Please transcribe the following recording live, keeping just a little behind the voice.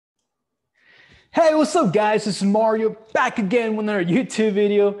Hey, what's up, guys? This is Mario back again with another YouTube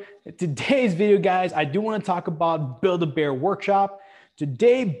video. In today's video, guys, I do want to talk about Build-A-Bear Workshop.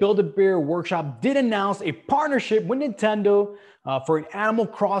 Today, Build-A-Bear Workshop did announce a partnership with Nintendo for an Animal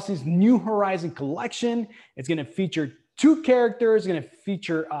Crossing's New Horizon collection. It's going to feature two characters. It's going to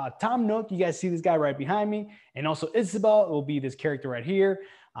feature Tom Nook. You guys see this guy right behind me. And also Isabel will be this character right here.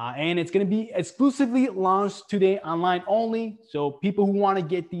 And it's going to be exclusively launched today online only. So people who want to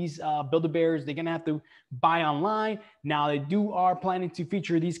get these Build-A-Bears, they're going to have to buy online. Now they are planning to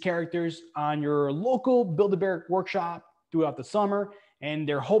feature these characters on your local Build-A-Bear workshop throughout the summer. And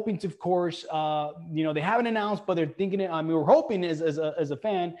they're hoping to, of course, they haven't announced, but they're thinking it. We're hoping as a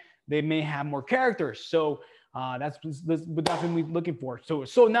fan, they may have more characters. So that's what we're looking for.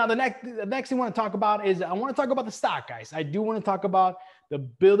 So now the next thing I want to talk about is I want to talk about the stock, guys. I do want to talk about the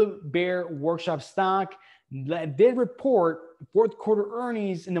Build-A-Bear Workshop stock. They report fourth quarter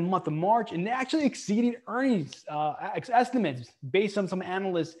earnings in the month of March, and they actually exceeded earnings estimates based on some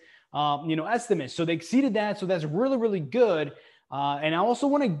analysts, estimates. So they exceeded that. So that's really, really good. And I also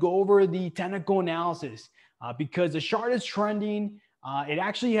want to go over the technical analysis because the chart is trending. It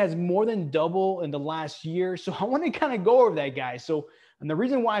actually has more than double in the last year. So I want to kind of go over that, guys. So, and the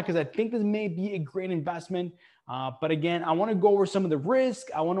reason why, because I think this may be a great investment. But again, I want to go over some of the risk.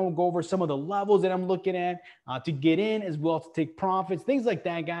 I want to go over some of the levels that I'm looking at to get in as well, to take profits, things like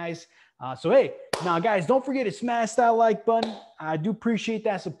that, guys. So, hey, now, guys, don't forget to smash that like button. I do appreciate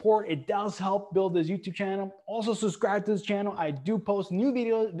that support. It does help build this YouTube channel. Also, subscribe to this channel. I do post new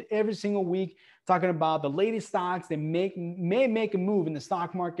videos every single week talking about the latest stocks that may make a move in the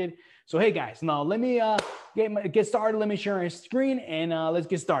stock market. So, hey, guys, now let me get started. Let me share my screen and let's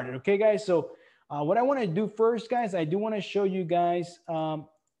get started. Okay, guys? So what I want to do first, guys, I do want to show you guys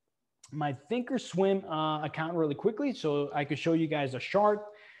my Thinkorswim account really quickly so I could show you guys a chart.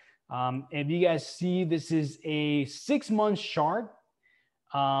 If you guys see, this is a 6-month chart.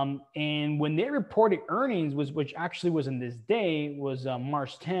 And when they reported earnings, which actually was in this day, was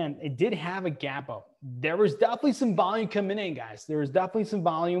March 10th, it did have a gap up. There was definitely some volume coming in, guys. There was definitely some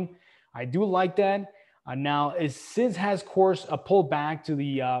volume. I do like that. Now, it since has, of course, pulled back to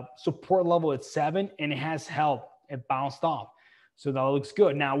the support level at 7, and it has held. It bounced off. So that looks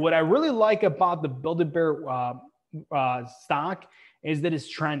good. Now, what I really like about the Build-A-Bear stock is that it's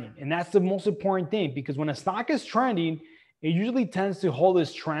trending. And that's the most important thing, because when a stock is trending, it usually tends to hold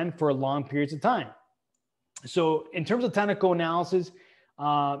this trend for long periods of time. So in terms of technical analysis,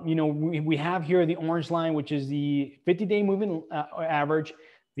 we have here the orange line, which is the 50-day moving average,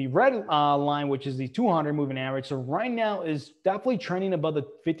 the red line, which is the 200 moving average. So right now is definitely trending above the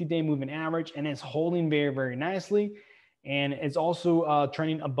 50-day moving average, and it's holding very, very nicely. And it's also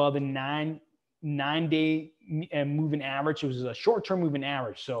trending above the nine-day moving average, which is a short-term moving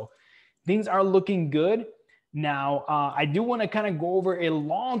average. So things are looking good. Now, I do want to kind of go over a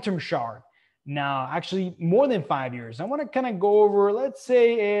long-term chart. Now, actually more than 5 years. I want to kind of go over, let's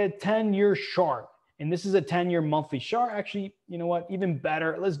say, a 10-year chart. And this is a 10-year monthly chart. Actually, you know what? Even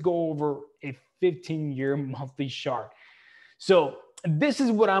better, let's go over a 15-year monthly chart. So this is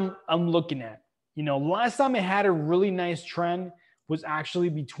what I'm looking at. Last time it had a really nice trend was actually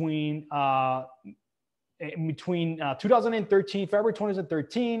between 2013, February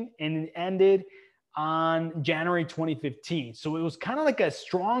 2013, and it ended on January 2015. So it was kind of like a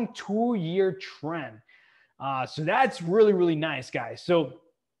strong 2-year trend. So that's really, really nice, guys. So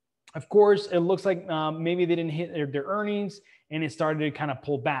of course, it looks like maybe they didn't hit their earnings and it started to kind of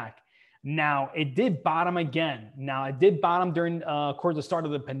pull back. Now, it did bottom again. Now, it did bottom during, of course, the start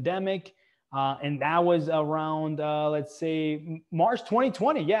of the pandemic. And that was around, let's say, March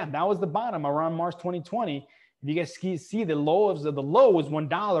 2020. Yeah, that was the bottom around March 2020. If you guys see the low was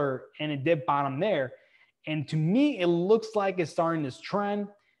 $1 and it did bottom there. And to me, it looks like it's starting this trend.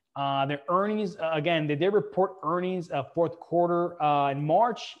 Their earnings, again, they did report earnings fourth quarter in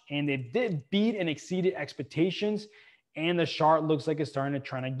March, and they did beat and exceeded expectations. And the chart looks like it's starting to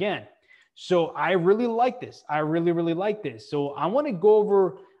trend again. So I really like this. I really, really like this. So I want to go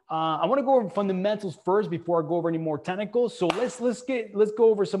over fundamentals first before I go over any more technicals. So let's go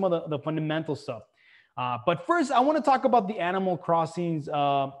over some of the fundamental stuff. But first, I want to talk about the Animal Crossing's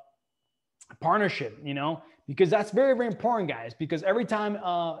partnership, because that's very, very important, guys. Because every time,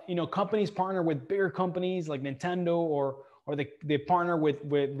 companies partner with bigger companies like Nintendo or they partner with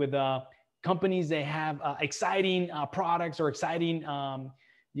companies that have exciting products or exciting,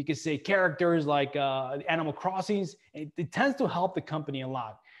 you could say, characters like Animal Crossing's, it tends to help the company a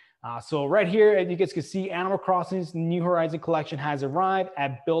lot. So right here, as you guys can see, Animal Crossing's New Horizon collection has arrived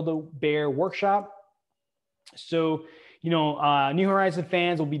at Build-A-Bear Workshop. So New Horizon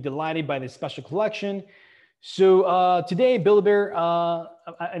fans will be delighted by this special collection. So today, Build-A-Bear,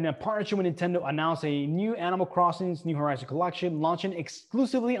 in a partnership with Nintendo, announced a new Animal Crossing's New Horizon collection, launching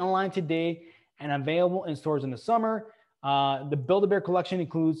exclusively online today and available in stores in the summer. The Build-A-Bear collection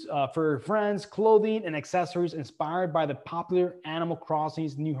includes for friends, clothing, and accessories inspired by the popular Animal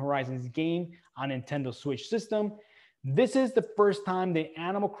Crossing's New Horizons game on Nintendo Switch system. This is the first time the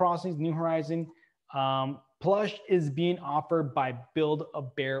Animal Crossing's New Horizon plush is being offered by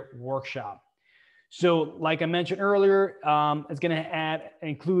Build-A-Bear Workshop. So like I mentioned earlier, it's going to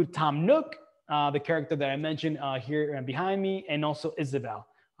include Tom Nook, the character that I mentioned here behind me, and also Isabelle,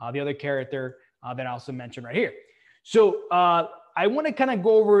 the other character that I also mentioned right here. So I want to kind of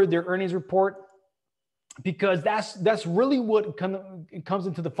go over their earnings report, because that's really what comes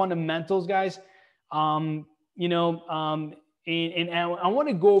into the fundamentals, guys. And I want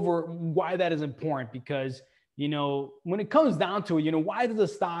to go over why that is important, because when it comes down to it, why does the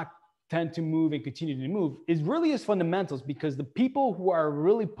stock tend to move and continue to move is really its fundamentals, because the people who are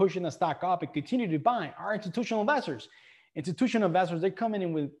really pushing the stock up and continue to buy are institutional investors. Institutional investors, they're coming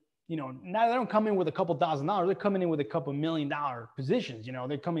in with, now they don't come in with a couple $1,000, they're coming in with a couple $1 million positions,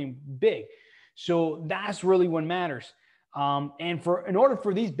 they're coming big. So that's really what matters. And in order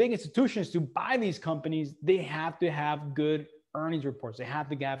for these big institutions to buy these companies, they have to have good earnings reports. They have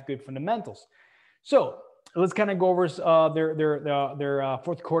to have good fundamentals. So let's kind of go over their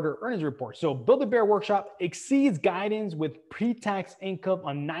fourth quarter earnings report. So Build-A-Bear Workshop exceeds guidance with pre-tax income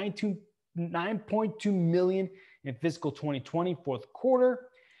on $9.2 million in fiscal 2020 fourth quarter.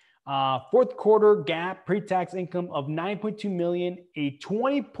 Fourth quarter GAAP pre-tax income of $9.2 million, a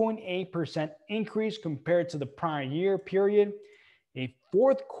 20.8% increase compared to the prior year period. A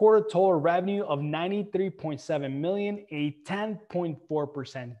fourth quarter total revenue of $93.7 million, a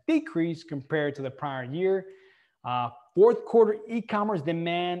 10.4% decrease compared to the prior year. Fourth quarter e-commerce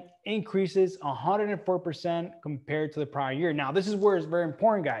demand increases 104% compared to the prior year. Now, this is where it's very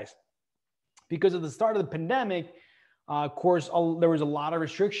important, guys, because at the start of the pandemic, of course, there was a lot of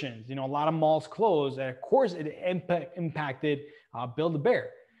restrictions. A lot of malls closed, and of course, it impacted Build-A-Bear.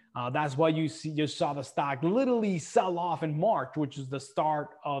 That's why you saw the stock literally sell off in March, which is the start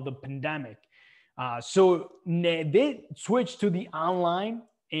of the pandemic. So they switched to the online,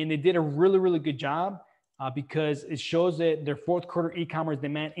 and they did a really, really good job because it shows that their fourth quarter e-commerce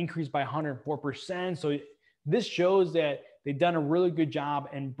demand increased by 104%. So this shows that they've done a really good job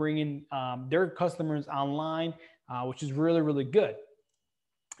in bringing their customers online, which is really, really good.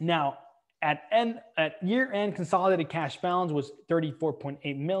 Now, at year-end, consolidated cash balance was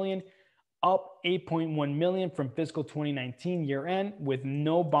 $34.8 million, up $8.1 million from fiscal 2019 year-end, with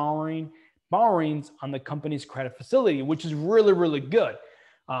no borrowings on the company's credit facility, which is really, really good.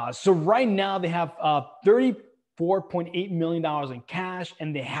 So right now they have $34.8 million in cash,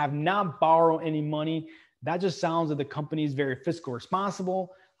 and they have not borrowed any money. That just sounds that the company is very fiscal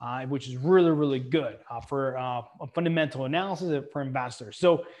responsible, which is really, really good for a fundamental analysis for investors.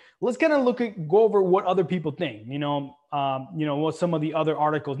 So let's kind of go over what other people think, what some of the other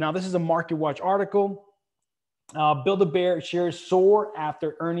articles. Now, this is a Market Watch article. Build-A-Bear shares soar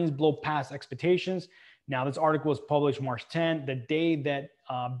after earnings blow past expectations. Now, this article was published March 10, the day that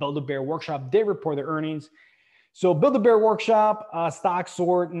Build-A-Bear Workshop did report their earnings. So Build-A-Bear Workshop stock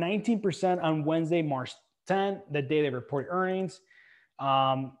soared 19% on Wednesday, March 10, the day they reported earnings.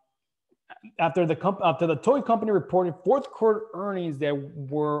 After the toy company reported fourth quarter earnings that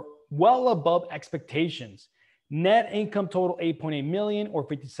were well above expectations. Net income totaled $8.8 million or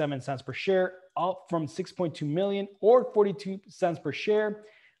 57 cents per share, up from $6.2 million or 42 cents per share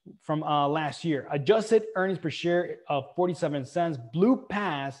from last year. Adjusted earnings per share of 47 cents blew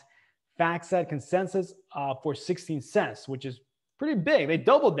past FactSet consensus for 16 cents, which is pretty big. They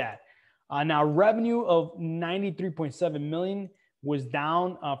doubled that. Now, revenue of $93.7 million was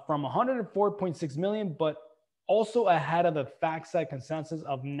down from $104.6 million, but also ahead of the FactSet consensus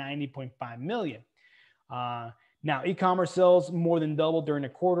of $90.5 million. Now, e-commerce sales more than doubled during the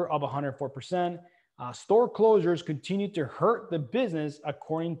quarter, up 104%. Store closures continue to hurt the business,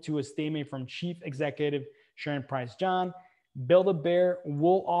 according to a statement from Chief Executive Sharon Price John. Build-A-Bear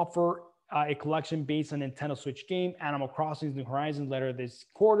will offer a collection based on Nintendo Switch game Animal Crossing's New Horizons later this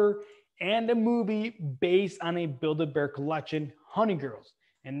quarter, and a movie based on a Build-A-Bear collection, Honey Girls.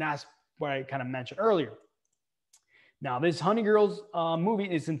 And that's what I kind of mentioned earlier. Now, this Honey Girls movie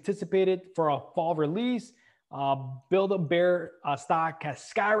is anticipated for a fall release. Build-A-Bear stock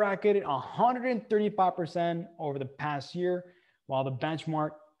has skyrocketed 135% over the past year, while the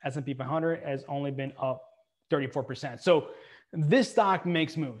benchmark S&P 500 has only been up 34%. So this stock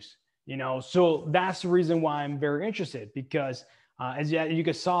makes moves. So that's the reason why I'm very interested, because as you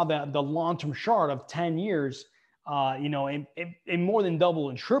guys saw, the long-term chart of 10 years, it more than doubled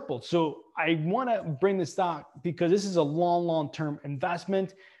and tripled. So I want to bring the stock because this is a long-term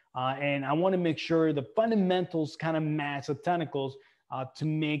investment. And I want to make sure the fundamentals kind of match the technicals to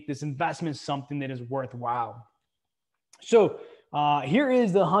make this investment something that is worthwhile. So here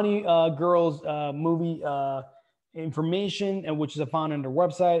is the Honey Girls movie information, and which is found on their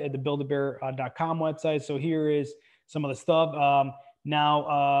website at the buildabear.com website. So here is some of the stuff.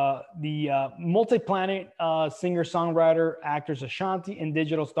 Now, the multi-planet singer, songwriter, actress Ashanti, and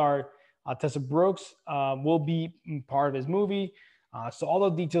digital star Tessa Brooks will be part of this movie. So all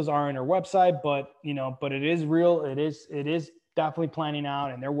the details are on their website, but it is real. It is definitely planning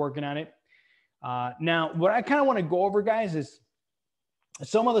out, and they're working on it. Now, what I kind of want to go over, guys, is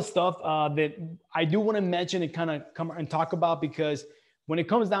some of the stuff that I do want to mention and kind of come and talk about, because when it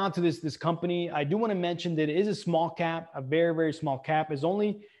comes down to this company, I do want to mention that it is a small cap, a very, very small cap. It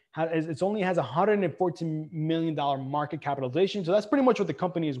only has $114 million market capitalization. So that's pretty much what the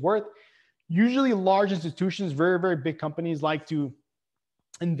company is worth. Usually large institutions, very, very big companies like to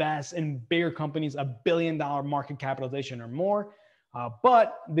invest in bigger companies, $1 billion market capitalization or more.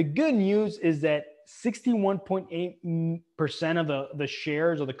 But the good news is that 61.8% of the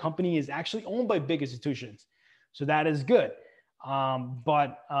shares of the company is actually owned by big institutions. So that is good.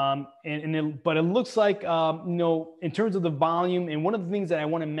 But it looks like, in terms of the volume, and one of the things that I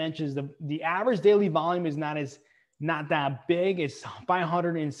want to mention is the average daily volume is not that big. It's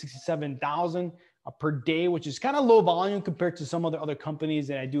 567,000 per day, which is kind of low volume compared to some of the other companies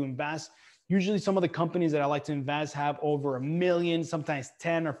that I do invest. Usually some of the companies that I like to invest have over 1 million, sometimes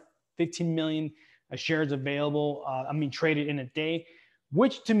 10 or 15 million shares available, traded in a day,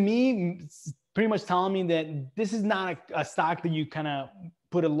 which to me is pretty much telling me that this is not a stock that you kind of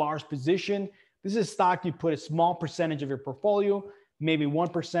put a large position. This is a stock you put a small percentage of your portfolio, maybe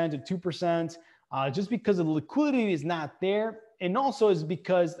 1% to 2%, just because the liquidity is not there. And also is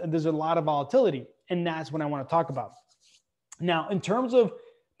because there's a lot of volatility. And that's what I want to talk about. Now, in terms of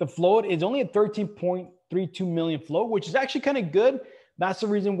the float, it's only a 13.32 million float, which is actually kind of good. That's the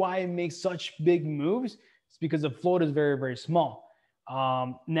reason why it makes such big moves. It's because the float is very, very small.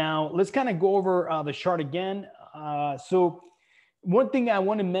 Now, let's kind of go over the chart again. So one thing I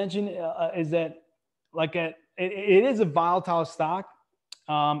want to mention is that it is a volatile stock.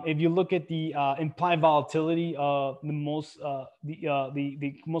 If you look at the implied volatility of the most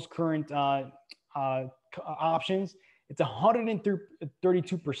current options, it's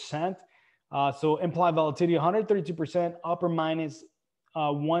 132%. So implied volatility 132%, up or minus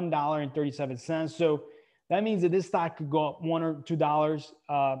 $1.37. So that means that this stock could go up $1 or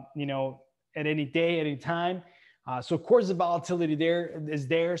 $2, at any day, at any time. So of course the volatility is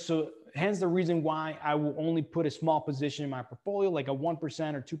there. So hence the reason why I will only put a small position in my portfolio, like a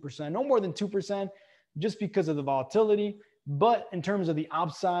 1% or 2%, no more than 2%, just because of the volatility. But in terms of the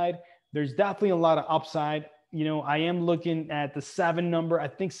upside, there's definitely a lot of upside. I am looking at the 7 number. I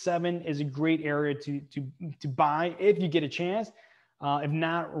think 7 is a great area to buy if you get a chance. If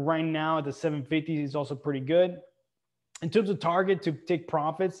not, right now at the 750 is also pretty good. In terms of target to take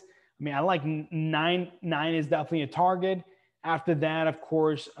profits, I like 9 is definitely a target. After that, of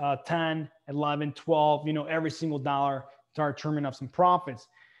course, 10, 11, 12, every single dollar start trimming up some profits.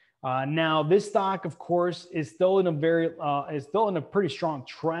 Now this stock, of course, is still in a pretty strong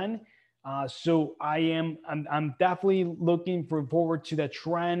trend. So I'm definitely looking forward to that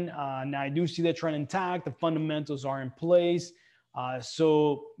trend. Now I do see that trend intact. The fundamentals are in place.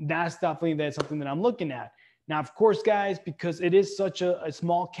 So that's something that I'm looking at. Now, of course, guys, because it is such a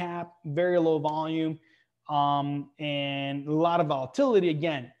small cap, very low volume, and a lot of volatility,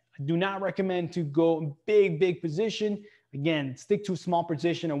 again, I do not recommend to go big position. Again, stick to a small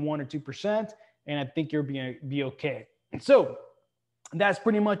position of 1 or 2%, and I think you'll be okay. So that's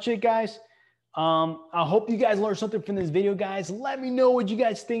pretty much it, guys. I hope you guys learned something from this video, guys. Let me know what you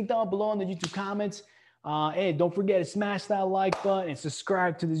guys think down below in the YouTube comments. Hey, don't forget to smash that like button and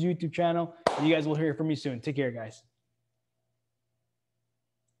subscribe to this YouTube channel. You guys will hear from me soon. Take care, guys.